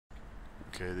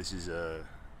Okay, this is a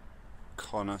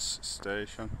kaunas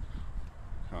station.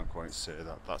 Can't quite say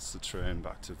that. That's the train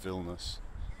back to Vilnius.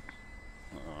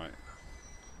 Alright.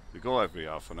 We go every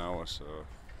half an hour, so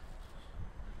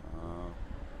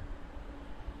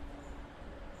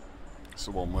it's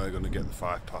the one we're going to get the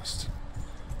 5 past.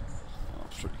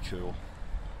 That's pretty cool.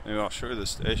 Anyway, I'll show you the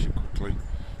station quickly.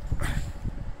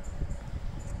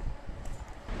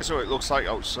 So it looks like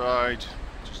outside,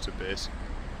 just a basic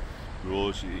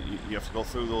roads. You have to go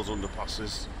through those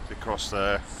underpasses to cross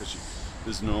there, because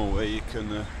there's no way you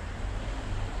can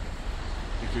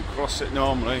cross it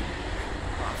normally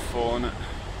by phone.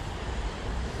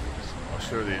 I'll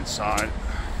show you the inside.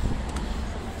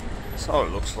 That's how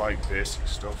it looks like, basic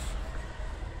stuff.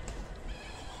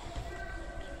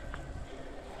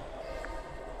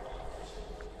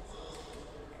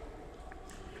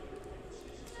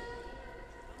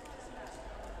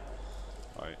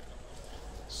 Right.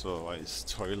 So like it's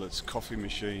toilets, coffee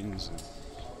machines, and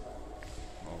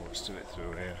all the rest of it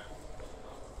through here.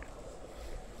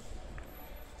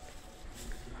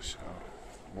 So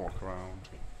walk around.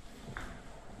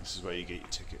 This is where you get your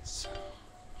tickets.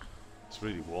 It's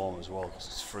really warm as well because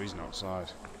it's freezing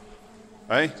outside.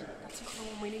 Hey? That's the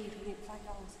one we need. We need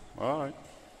 $5. Alright.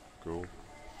 Cool.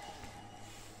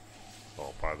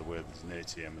 Oh, by the way, there's an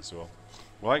ATM as well.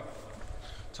 Right.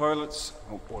 Toilets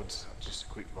upwards. Just a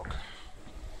quick look.